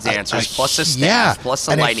 background dancers, plus a staff, plus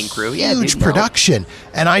a lighting crew. Huge production.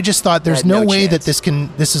 And I just thought there's no way that this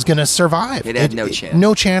is going to survive. It had no chance.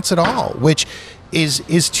 No chance at all, which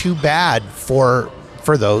is too bad for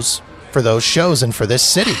those shows and for this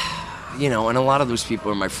city. And a lot of those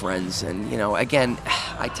people are my friends. And, again,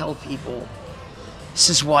 I tell people, this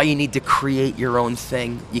is why you need to create your own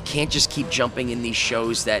thing. You can't just keep jumping in these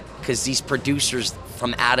shows because these producers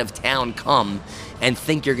from out of town come and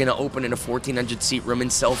think you're going to open in a 1,400 seat room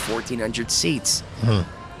and sell 1,400 seats.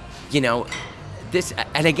 This,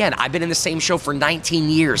 and again, I've been in the same show for 19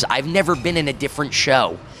 years. I've never been in a different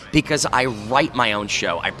show, because I write my own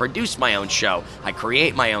show, I produce my own show, I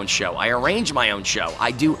create my own show, I arrange my own show.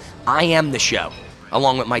 I am the show,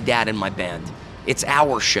 along with my dad and my band. It's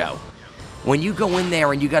our show. When you go in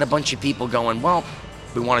there and you got a bunch of people going, well,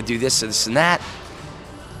 we want to do this and this and that,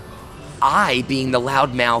 I, being the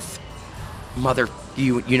loudmouth mother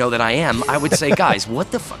you know that I am, I would say, guys,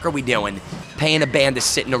 what the fuck are we doing paying a band to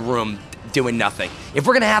sit in a room doing nothing? If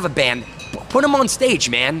we're going to have a band, Put them on stage,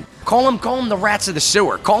 man. Call them the rats of the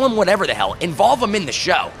sewer. Call them whatever the hell. Involve them in the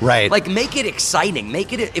show. Right. Like, make it exciting.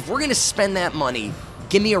 Make it, if we're going to spend that money,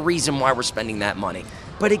 give me a reason why we're spending that money.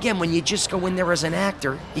 But again, when you just go in there as an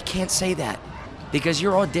actor, you can't say that. Because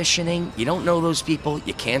you're auditioning, you don't know those people,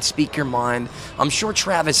 you can't speak your mind. I'm sure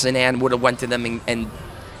Travis and Ann would have went to them and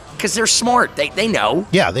because they're smart, they know.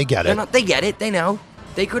 Yeah, they get it. They get it, they know.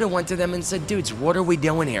 They could have went to them and said, dudes, what are we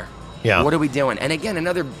doing here? Yeah. What are we doing? And again,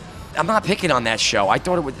 I'm not picking on that show. I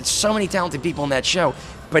thought it was so many talented people in that show.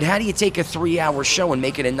 But how do you take a 3-hour show and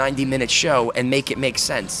make it a 90-minute show and make it make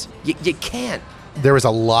sense? You can't. There was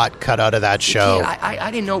a lot cut out of that show.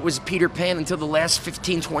 I didn't know it was Peter Pan until the last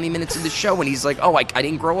 15, 20 minutes of the show when he's like, oh, I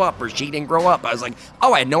didn't grow up, or she didn't grow up. I was like,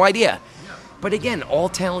 oh, I had no idea. But again, all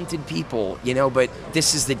talented people, but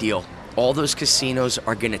this is the deal. All those casinos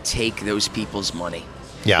are going to take those people's money.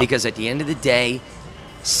 Yeah. Because at the end of the day,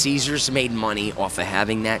 Caesars made money off of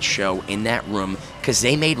having that show in that room because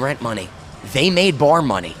they made rent money. They made bar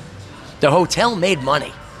money. The hotel made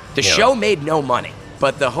money. The show made no money.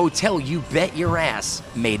 But the hotel, you bet your ass,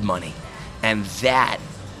 made money. And that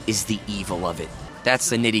is the evil of it. That's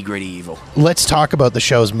the nitty-gritty evil. Let's talk about the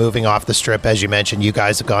shows moving off the Strip. As you mentioned, you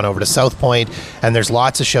guys have gone over to South Point, and there's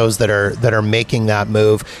lots of shows that are making that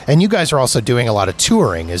move. And you guys are also doing a lot of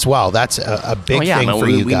touring as well. That's a big thing for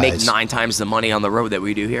you guys. We make 9 times the money on the road that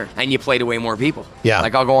we do here. And you play to way more people. Yeah.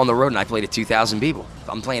 Like, I'll go on the road and I play to 2,000 people.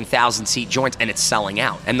 I'm playing 1,000-seat joints, and it's selling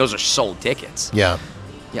out. And those are sold tickets. Yeah.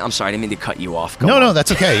 Yeah, I'm sorry. I didn't mean to cut you off. No,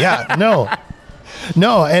 that's okay. Yeah, no.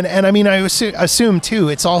 And I mean, I assume, too,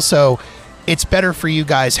 it's better for you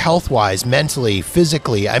guys health-wise, mentally,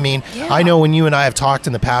 physically. I mean, I know when you and I have talked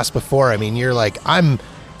in the past before, I mean, you're like, I'm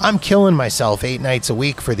killing myself 8 nights a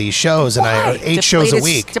week for these shows, and Why? 8 shows a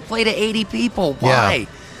week. To play to 80 people. Why?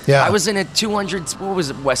 Yeah. I was in a 200, what was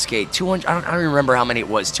it, Westgate? 200, I don't remember how many it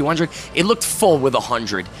was, 200. It looked full with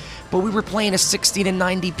 100. But we were playing to 60 to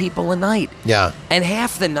 90 people a night. Yeah. And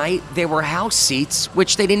half the night, they were house seats,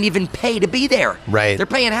 which they didn't even pay to be there. Right. They're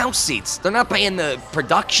paying house seats. They're not paying the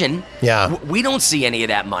production. Yeah. We don't see any of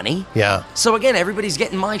that money. Yeah. So again, everybody's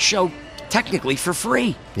getting my show technically for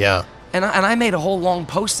free. Yeah. And I made a whole long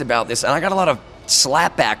post about this, and I got a lot of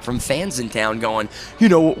slapback from fans in town going,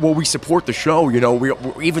 we support the show, we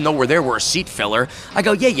even though we're there, we're a seat filler. I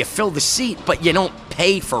go, yeah, you fill the seat, but you don't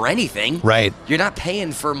pay for anything. Right. You're not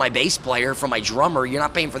paying for my bass player, for my drummer, you're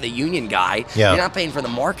not paying for the union guy, Yeah. You're not paying for the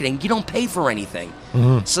marketing, you don't pay for anything.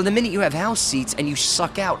 Mm-hmm. So the minute you have house seats and you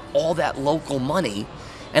suck out all that local money,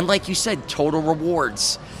 and like you said, Total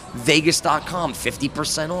Rewards, Vegas.com,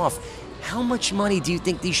 50% off. How much money do you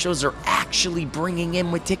think these shows are actually bringing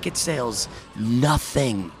in with ticket sales?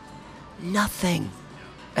 Nothing.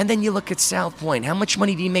 And then you look at South Point. How much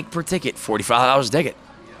money do you make per ticket? $45 a ticket.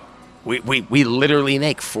 We literally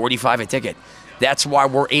make $45 a ticket. That's why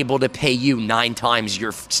we're able to pay you 9 times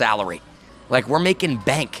your salary. Like, we're making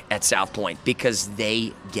bank at South Point because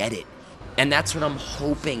they get it. And that's what I'm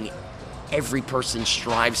hoping every person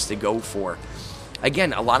strives to go for.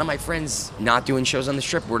 Again, a lot of my friends not doing shows on the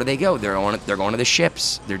Strip, where do they go? They're going to the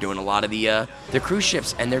ships. They're doing a lot of the cruise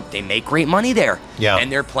ships, and they make great money there. Yeah.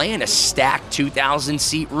 And they're playing a stacked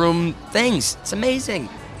 2,000-seat room things. It's amazing.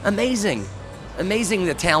 Amazing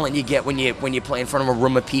the talent you get when you play in front of a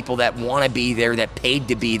room of people that want to be there, that paid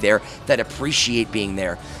to be there, that appreciate being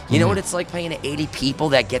there. You know what it's like playing to 80 people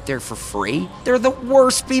that get there for free? They're the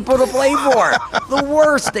worst people to play for. The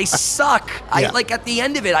worst. They suck. Yeah. At the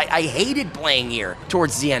end of it, I hated playing here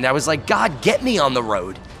towards the end. I was like, God, get me on the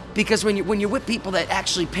road. Because when you're with people that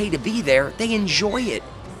actually pay to be there, they enjoy it.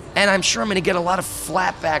 And I'm sure I'm going to get a lot of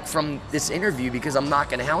flat back from this interview because I'm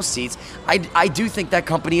knocking house seats. I do think that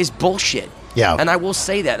company is bullshit. Yeah. And I will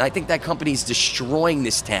say that. I think that company is destroying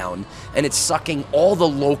this town, and it's sucking all the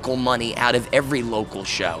local money out of every local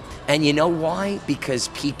show. And you know why? Because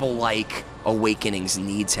people like Awakenings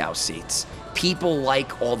needs house seats. People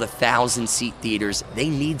like all the 1,000-seat theaters, they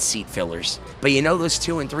need seat fillers. But those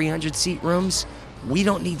 200 and 300-seat rooms, we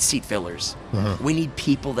don't need seat fillers. Mm-hmm. We need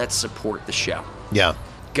people that support the show. Yeah.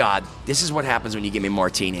 God, this is what happens when you give me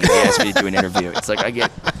martini and you ask me to do an interview. It's like I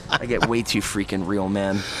get way too freaking real,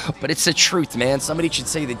 man. But it's the truth, man. Somebody should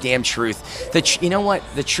say the damn truth. You know what?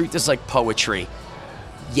 The truth is like poetry.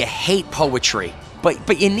 You hate poetry,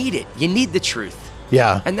 but you need it. You need the truth.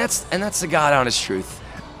 Yeah. And that's the God honest truth.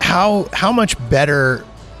 How much better,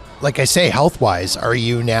 like I say, health-wise, are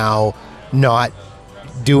you now not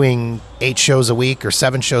doing 8 shows a week or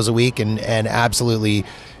 7 shows a week and absolutely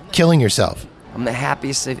killing yourself? I'm the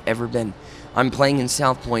happiest I've ever been. I'm playing in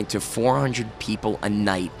South Point to 400 people a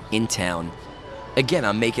night in town. Again,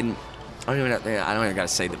 I'm making I don't even got to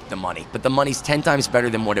say the money, but the money's 10 times better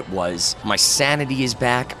than what it was. My sanity is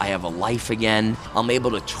back. I have a life again. I'm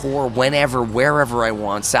able to tour whenever, wherever I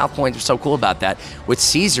want. South Point was so cool about that. With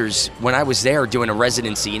Caesars, when I was there doing a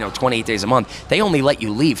residency, 28 days a month, they only let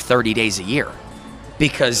you leave 30 days a year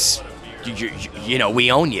because,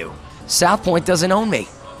 we own you. South Point doesn't own me.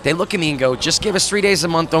 They look at me and go, just give us 3 days a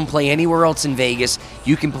month. Don't play anywhere else in Vegas.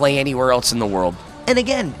 You can play anywhere else in the world. And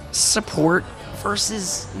again, support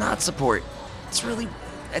versus not support. That's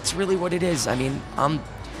really what it is. I mean,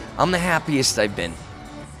 I'm the happiest I've been.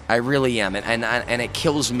 I really am, and it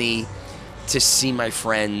kills me to see my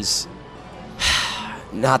friends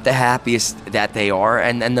not the happiest that they are,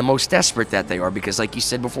 and the most desperate that they are. Because, like you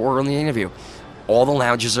said before in the interview, all the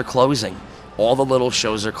lounges are closing, all the little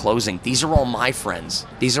shows are closing. These are all my friends.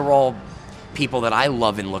 These are all people that I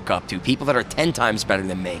love and look up to. People that are 10 times better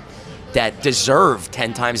than me, that deserve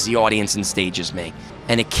 10 times the audience and stage as me.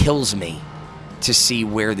 And it kills me to see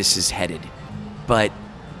where this is headed. But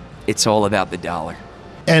it's all about the dollar.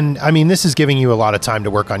 And I mean, this is giving you a lot of time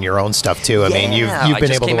to work on your own stuff too. I mean, you've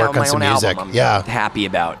been able to work on some music. I'm happy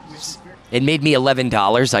about. It made me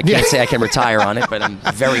 $11. I can't say I can retire on it, but I'm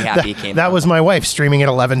very happy it came out. That was my wife streaming it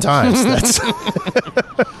 11 times. That's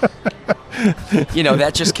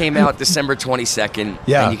that just came out December 22nd.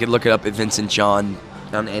 Yeah. And you can look it up at Vincent John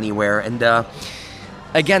on anywhere. And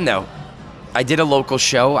again, though, I did a local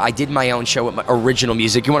show. I did my own show with my original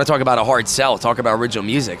music. You want to talk about a hard sell? Talk about original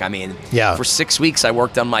music. I mean, for 6 weeks I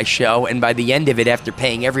worked on my show, and by the end of it, after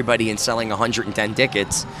paying everybody and selling 110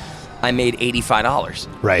 tickets, I made $85.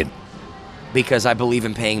 Right. Because I believe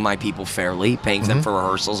in paying my people fairly, paying them for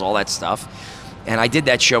rehearsals, all that stuff. And I did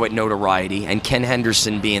that show at Notoriety, and Ken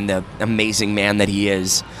Henderson, being the amazing man that he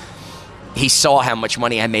is, he saw how much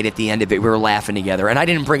money I made at the end of it. We were laughing together. And I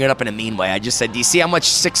didn't bring it up in a mean way. I just said, do you see how much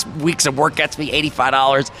 6 weeks of work gets me?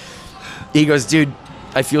 $85. He goes, dude,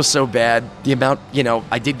 I feel so bad. The amount,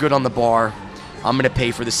 I did good on the bar. I'm going to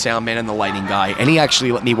pay for the sound man and the lighting guy. And he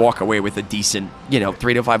actually let me walk away with a decent, $300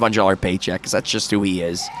 to $500 paycheck, because that's just who he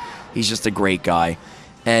is. He's just a great guy.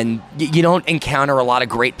 And you don't encounter a lot of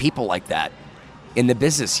great people like that in the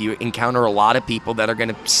business. You encounter a lot of people that are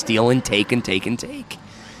going to steal and take and take and take.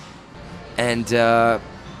 And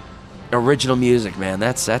original music, man,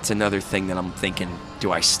 that's another thing that I'm thinking,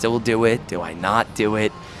 do I still do it? Do I not do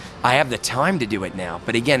it? I have the time to do it now.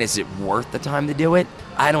 But again, is it worth the time to do it?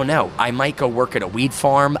 I don't know. I might go work at a weed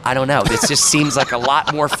farm. I don't know. This just seems like a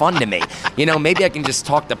lot more fun to me. Maybe I can just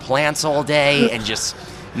talk to plants all day and just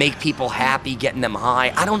make people happy, getting them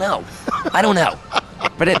high. I don't know.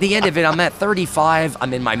 But at the end of it, I'm at 35.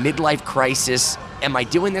 I'm in my midlife crisis. Am I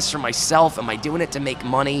doing this for myself? Am I doing it to make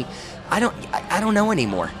money? I don't know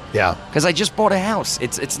anymore. Yeah. Because I just bought a house.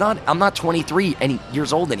 It's not. I'm not 23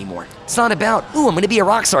 years old anymore. It's not about, I'm going to be a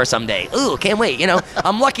rock star someday. Ooh, can't wait.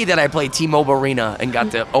 I'm lucky that I played T-Mobile Arena and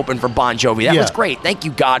got to open for Bon Jovi. That was great. Thank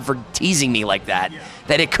you, God, for teasing me like that.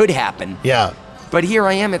 That it could happen. Yeah. But here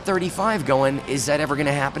I am at 35 going, is that ever going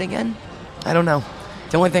to happen again? I don't know.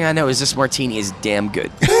 The only thing I know is this martini is damn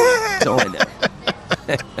good. That's all I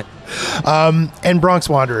know. And Bronx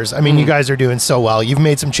Wanderers, I mean, you guys are doing so well. You've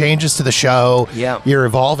made some changes to the show. Yeah. You're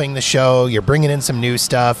evolving the show. You're bringing in some new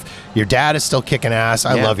stuff. Your dad is still kicking ass.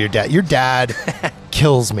 I love your dad. Your dad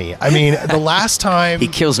kills me. I mean, the last time... He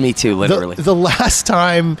kills me too, literally. The last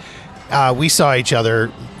time we saw each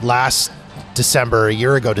other last December, a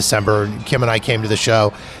year ago December, Kim and I came to the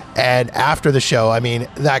show. And after the show, I mean,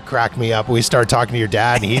 that cracked me up. We started talking to your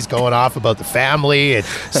dad, and he's going off about the family and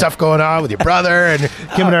stuff going on with your brother. And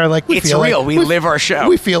Kim and I are like, it's real. We live our show.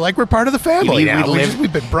 We feel like we're part of the family now.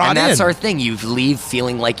 We've been brought in. And that's our thing. You leave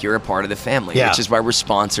feeling like you're a part of the family, which is why we're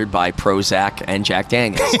sponsored by Prozac and Jack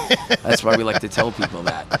Daniels. That's why we like to tell people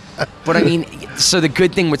that. But I mean, so the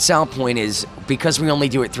good thing with South Point is because we only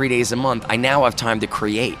do it 3 days a month, I now have time to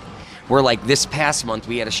create. We're like, this past month,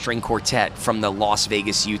 we had a string quartet from the Las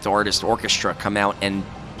Vegas Youth Artist Orchestra come out and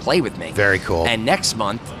play with me. Very cool. And next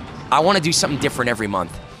month, I want to do something different every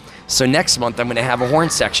month. So next month, I'm going to have a horn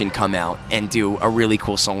section come out and do a really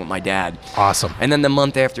cool song with my dad. Awesome. And then the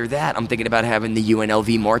month after that, I'm thinking about having the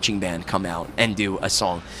UNLV marching band come out and do a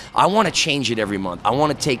song. I want to change it every month. I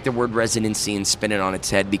want to take the word residency and spin it on its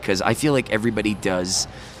head, because I feel like everybody does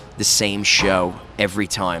the same show every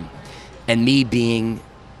time. And me being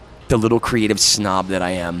the little creative snob that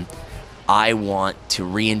I am, I want to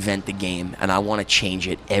reinvent the game, and I want to change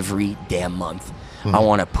it every damn month. Mm-hmm. I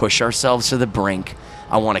want to push ourselves to the brink.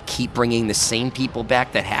 I want to keep bringing the same people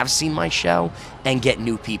back that have seen my show and get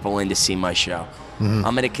new people in to see my show. Mm-hmm.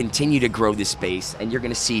 I'm going to continue to grow this space, and you're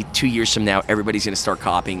going to see 2 years from now, everybody's going to start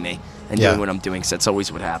copying me and doing what I'm doing, so that's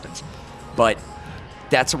always what happens. But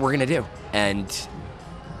that's what we're going to do. And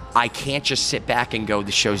I can't just sit back and go,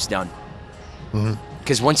 the show's done.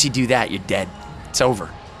 Because once you do that, you're dead. It's over.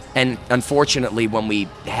 And unfortunately, when we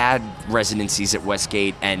had residencies at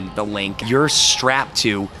Westgate and the Link, you're strapped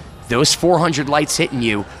to those 400 lights hitting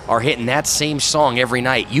you are hitting that same song every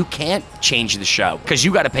night. You can't change the show because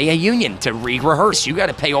you got to pay a union to re-rehearse. You got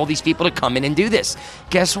to pay all these people to come in and do this.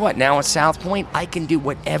 Guess what? Now at South Point, I can do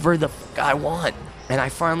whatever the fuck I want. And I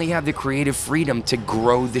finally have the creative freedom to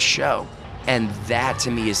grow the show. And that,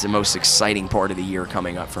 to me, is the most exciting part of the year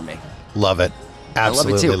coming up for me. Love it.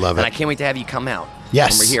 Absolutely I love it, too. Love it. And I can't wait to have you come out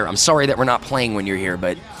Yes. when we're here. I'm sorry that we're not playing when you're here,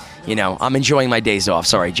 but, you know, I'm enjoying my days off.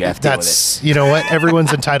 Sorry, Jeff. Deal with it. You know what?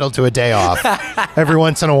 Everyone's entitled to a day off every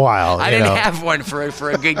once in a while. I didn't have one for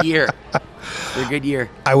a good year. For a good year.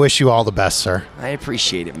 I wish you all the best, sir. I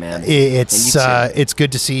appreciate it, man. It's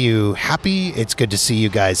good to see you happy. It's good to see you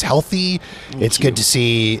guys healthy. It's good to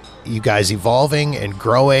see you guys evolving and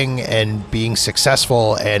growing and being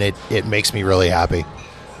successful, and it makes me really happy.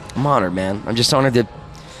 I'm honored, man. I'm just honored to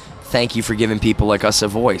thank you for giving people like us a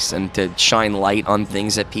voice and to shine light on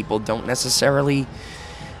things that people don't necessarily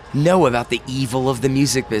know about, the evil of the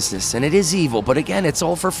music business. And it is evil, but again, it's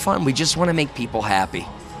all for fun. We just want to make people happy.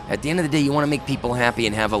 At the end of the day, you want to make people happy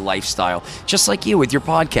and have a lifestyle, just like you with your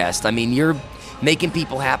podcast. I mean, you're making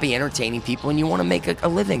people happy, entertaining people, and you want to make a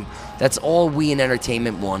living. That's all we in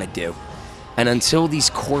entertainment want to do. And until these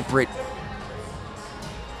corporate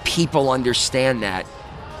people understand that,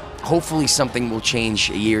 hopefully something will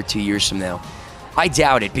change a year, 2 years from now. I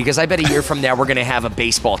doubt it, because I bet a year from now we're going to have a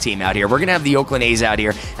baseball team out here. We're going to have the Oakland A's out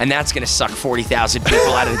here, and that's going to suck 40,000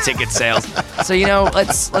 people out of the ticket sales. So, you know,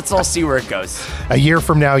 let's all see where it goes. A year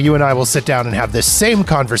from now, you and I will sit down and have this same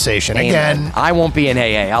conversation again. I won't be in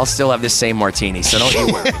AA. I'll still have the same martini, so don't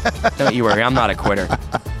you worry. Don't you worry. I'm not a quitter.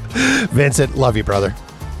 Vincent, love you, brother.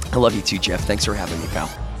 I love you too, Jeff. Thanks for having me, pal.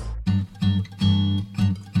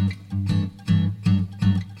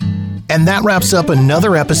 And that wraps up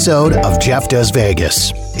another episode of Jeff Does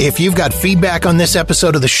Vegas. If you've got feedback on this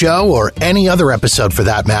episode of the show, or any other episode for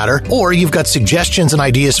that matter, or you've got suggestions and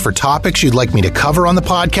ideas for topics you'd like me to cover on the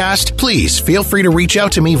podcast, please feel free to reach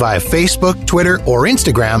out to me via Facebook, Twitter, or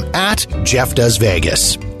Instagram at Jeff Does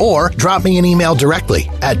Vegas. Or drop me an email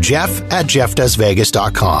directly at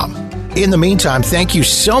jeff@jeffdoesvegas.com. In the meantime, thank you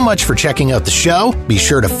so much for checking out the show. Be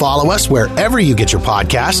sure to follow us wherever you get your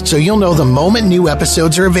podcasts so you'll know the moment new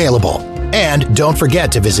episodes are available. And don't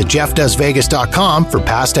forget to visit jeffdoesvegas.com for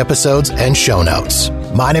past episodes and show notes.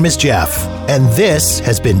 My name is Jeff, and this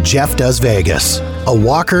has been Jeff Does Vegas, a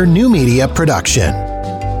Walker New Media production.